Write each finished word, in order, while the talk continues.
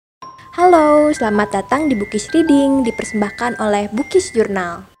Halo, selamat datang di Bookish Reading, dipersembahkan oleh Bookish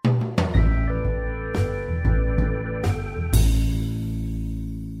Journal.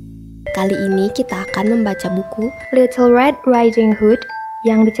 Kali ini kita akan membaca buku Little Red Riding Hood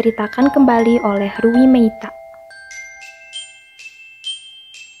yang diceritakan kembali oleh Ruwi Meita.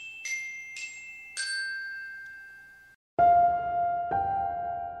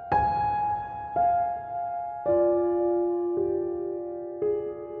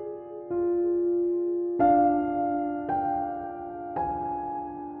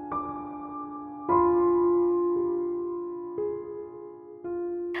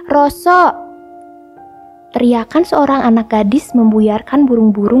 Roso! Teriakan seorang anak gadis membuyarkan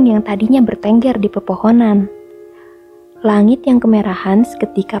burung-burung yang tadinya bertengger di pepohonan. Langit yang kemerahan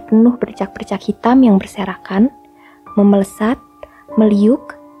seketika penuh bercak-bercak hitam yang berserakan, memelesat,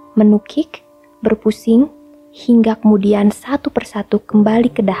 meliuk, menukik, berpusing, hingga kemudian satu persatu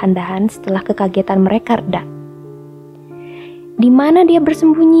kembali ke dahan-dahan setelah kekagetan mereka reda. Di mana dia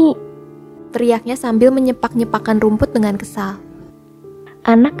bersembunyi? Teriaknya sambil menyepak-nyepakkan rumput dengan kesal.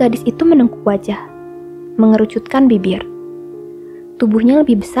 Anak gadis itu menengkuk wajah, mengerucutkan bibir. Tubuhnya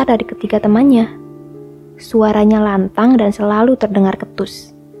lebih besar dari ketiga temannya. Suaranya lantang dan selalu terdengar ketus.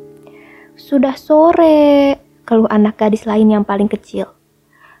 Sudah sore, keluh anak gadis lain yang paling kecil.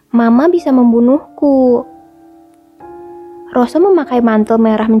 Mama bisa membunuhku. Rosa memakai mantel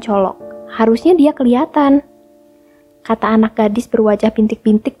merah mencolok. Harusnya dia kelihatan, kata anak gadis berwajah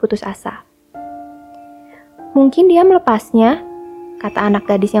bintik-bintik putus asa. Mungkin dia melepasnya, kata anak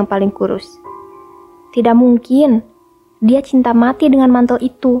gadis yang paling kurus. Tidak mungkin, dia cinta mati dengan mantel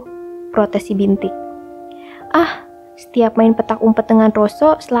itu, protes si bintik. Ah, setiap main petak umpet dengan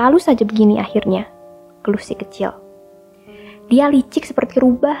Roso selalu saja begini akhirnya, keluh si kecil. Dia licik seperti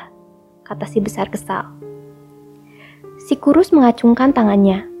rubah, kata si besar kesal. Si kurus mengacungkan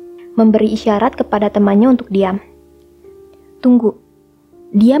tangannya, memberi isyarat kepada temannya untuk diam. Tunggu,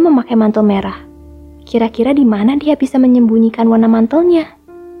 dia memakai mantel merah. Kira-kira di mana dia bisa menyembunyikan warna mantelnya?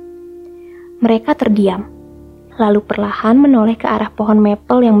 Mereka terdiam, lalu perlahan menoleh ke arah pohon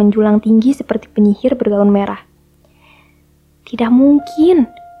maple yang menjulang tinggi seperti penyihir bergaun merah. Tidak mungkin,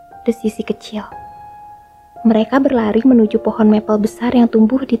 desis si kecil. Mereka berlari menuju pohon maple besar yang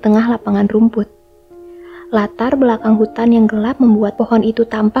tumbuh di tengah lapangan rumput. Latar belakang hutan yang gelap membuat pohon itu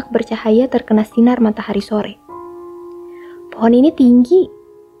tampak bercahaya terkena sinar matahari sore. Pohon ini tinggi.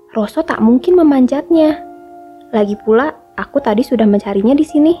 Roso tak mungkin memanjatnya. Lagi pula, aku tadi sudah mencarinya di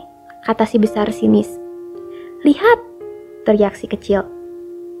sini, kata si besar sinis. Lihat, teriak si kecil.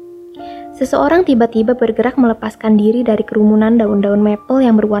 Seseorang tiba-tiba bergerak melepaskan diri dari kerumunan daun-daun maple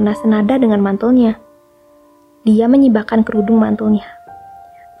yang berwarna senada dengan mantelnya. Dia menyibakkan kerudung mantelnya.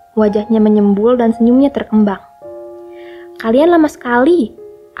 Wajahnya menyembul dan senyumnya terkembang. Kalian lama sekali,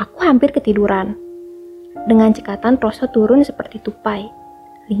 aku hampir ketiduran. Dengan cekatan Roso turun seperti tupai,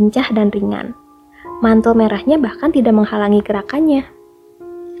 lincah dan ringan. Mantel merahnya bahkan tidak menghalangi gerakannya.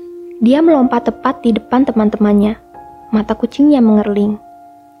 Dia melompat tepat di depan teman-temannya. Mata kucingnya mengerling.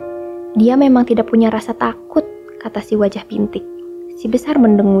 Dia memang tidak punya rasa takut, kata si wajah bintik. Si besar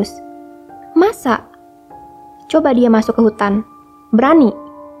mendengus. Masa? Coba dia masuk ke hutan. Berani?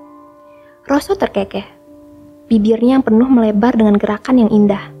 Roso terkekeh. Bibirnya yang penuh melebar dengan gerakan yang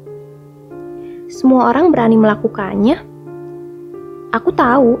indah. Semua orang berani melakukannya. Aku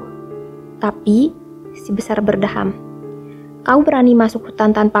tahu, tapi si besar berdaham. Kau berani masuk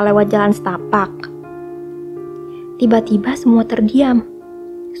hutan tanpa lewat jalan setapak. Tiba-tiba semua terdiam.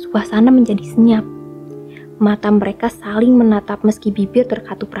 Suasana menjadi senyap. Mata mereka saling menatap meski bibir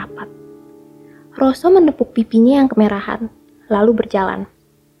terkatup rapat. Roso menepuk pipinya yang kemerahan, lalu berjalan.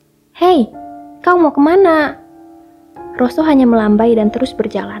 Hei, kau mau kemana? Roso hanya melambai dan terus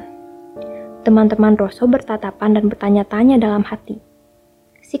berjalan. Teman-teman Roso bertatapan dan bertanya-tanya dalam hati.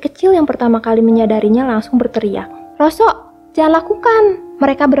 Si kecil yang pertama kali menyadarinya langsung berteriak. Roso, jangan lakukan.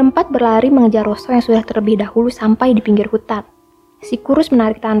 Mereka berempat berlari mengejar Roso yang sudah terlebih dahulu sampai di pinggir hutan. Si kurus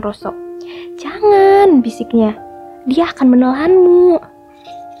menarik tangan Roso. Jangan, bisiknya. Dia akan menelanmu.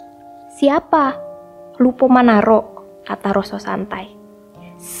 Siapa? Lupo Manaro, kata Roso santai.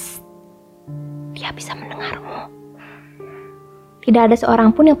 Sst, dia bisa mendengarmu. Tidak ada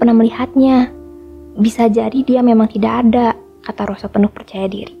seorang pun yang pernah melihatnya. Bisa jadi dia memang tidak ada, kata Roso penuh percaya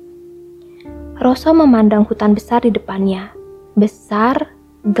diri. Roso memandang hutan besar di depannya. Besar,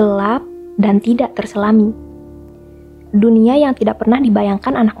 gelap, dan tidak terselami. Dunia yang tidak pernah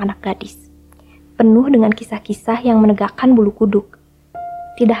dibayangkan anak-anak gadis. Penuh dengan kisah-kisah yang menegakkan bulu kuduk.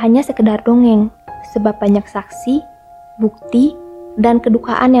 Tidak hanya sekedar dongeng, sebab banyak saksi, bukti, dan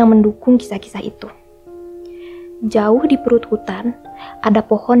kedukaan yang mendukung kisah-kisah itu. Jauh di perut hutan, Ada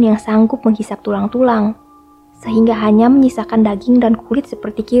pohon yang sanggup menghisap tulang-tulang, sehingga hanya menyisakan daging dan kulit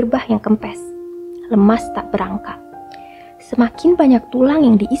seperti kirbah yang kempes, lemas tak berangka. Semakin banyak tulang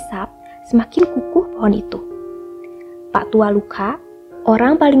yang diisap, semakin kukuh pohon itu. Pak Tua Luka,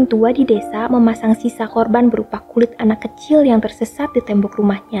 orang paling tua di desa, memasang sisa korban berupa kulit anak kecil yang tersesat di tembok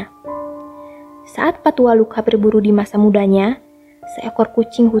rumahnya. Saat Pak Tua Luka berburu di masa mudanya, seekor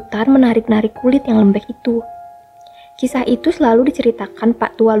kucing hutan menarik-narik kulit yang lembek itu. Kisah itu selalu diceritakan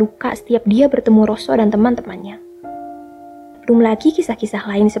Pak Tua Luka setiap dia bertemu Roso dan teman-temannya. Belum lagi kisah-kisah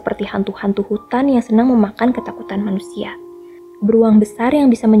lain seperti hantu-hantu hutan yang senang memakan ketakutan manusia. Beruang besar yang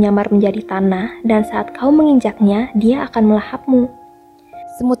bisa menyamar menjadi tanah, dan saat kau menginjaknya, dia akan melahapmu.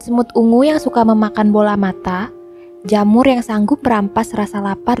 Semut-semut ungu yang suka memakan bola mata, jamur yang sanggup merampas rasa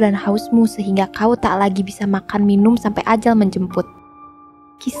lapar dan hausmu sehingga kau tak lagi bisa makan minum sampai ajal menjemput.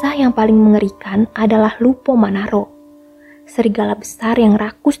 Kisah yang paling mengerikan adalah Lupo Manaro, serigala besar yang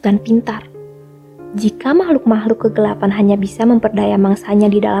rakus dan pintar. Jika makhluk-makhluk kegelapan hanya bisa memperdaya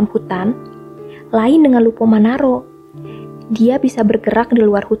mangsanya di dalam hutan, lain dengan Lupo Manaro. Dia bisa bergerak di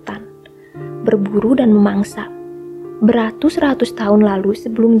luar hutan, berburu dan memangsa. Beratus-ratus tahun lalu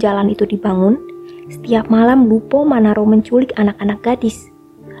sebelum jalan itu dibangun, setiap malam Lupo Manaro menculik anak-anak gadis,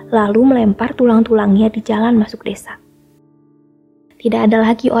 lalu melempar tulang-tulangnya di jalan masuk desa. Tidak ada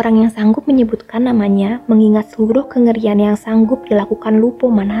lagi orang yang sanggup menyebutkan namanya mengingat seluruh kengerian yang sanggup dilakukan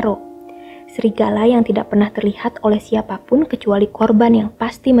Lupo Manaro, serigala yang tidak pernah terlihat oleh siapapun kecuali korban yang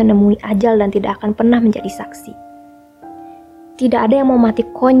pasti menemui ajal dan tidak akan pernah menjadi saksi. Tidak ada yang mau mati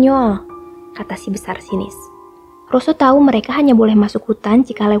konyol, kata si besar sinis. Roso tahu mereka hanya boleh masuk hutan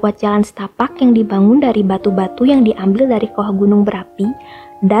jika lewat jalan setapak yang dibangun dari batu-batu yang diambil dari kawah gunung berapi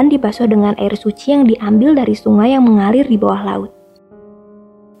dan dibasuh dengan air suci yang diambil dari sungai yang mengalir di bawah laut.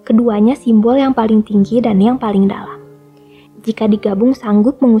 Keduanya simbol yang paling tinggi dan yang paling dalam. Jika digabung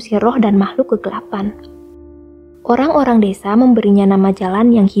sanggup mengusir roh dan makhluk kegelapan. Orang-orang desa memberinya nama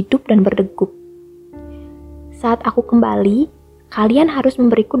jalan yang hidup dan berdegup. Saat aku kembali, kalian harus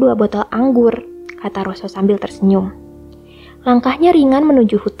memberiku 2 botol anggur, kata Roso sambil tersenyum. Langkahnya ringan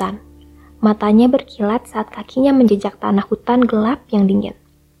menuju hutan. Matanya berkilat saat kakinya menjejak tanah hutan gelap yang dingin.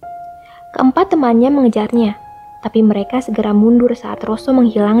 Keempat temannya mengejarnya, tapi mereka segera mundur saat Roso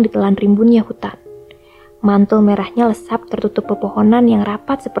menghilang di telan rimbunnya hutan. Mantul merahnya lesap tertutup pepohonan yang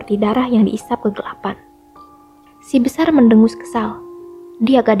rapat seperti darah yang diisap kegelapan. Si besar mendengus kesal.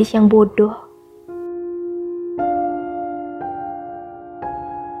 Dia gadis yang bodoh.